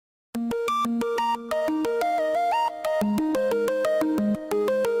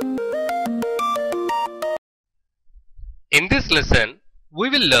this lesson, we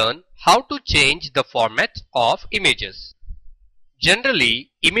will learn how to change the format of images.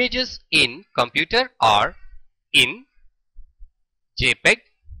 Generally, images in computer are in JPEG,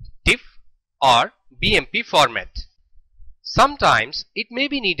 TIFF or BMP format. Sometimes it may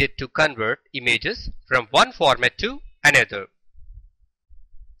be needed to convert images from one format to another.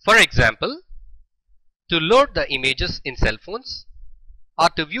 For example, to load the images in cell phones or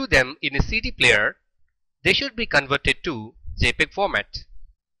to view them in a CD player, they should be converted to JPEG format.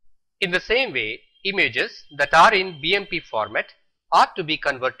 In the same way, images that are in BMP format are to be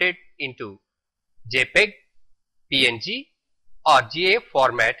converted into JPEG, PNG or GIF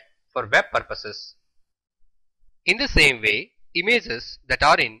format for web purposes. In the same way, images that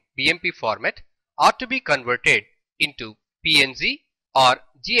are in BMP format are to be converted into PNG or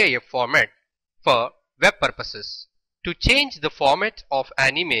GIF format for web purposes. To change the format of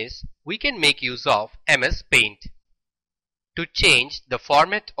an image, we can make use of MS Paint. To change the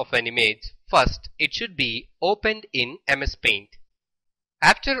format of an image, first it should be opened in MS Paint.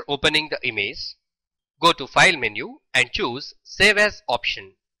 After opening the image, go to File menu and choose Save As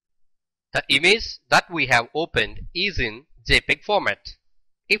option. The image that we have opened is in JPEG format.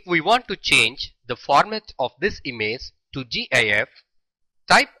 If we want to change the format of this image to GIF,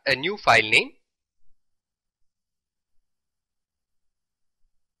 type a new file name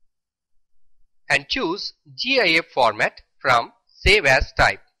and choose GIF format from Save As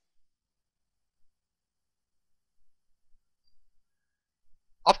type.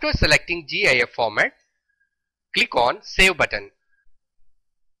 After selecting GIF format, click on Save button.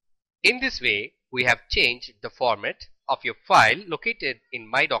 In this way, we have changed the format of your file located in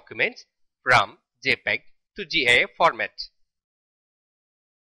My Documents from JPEG to GIF format.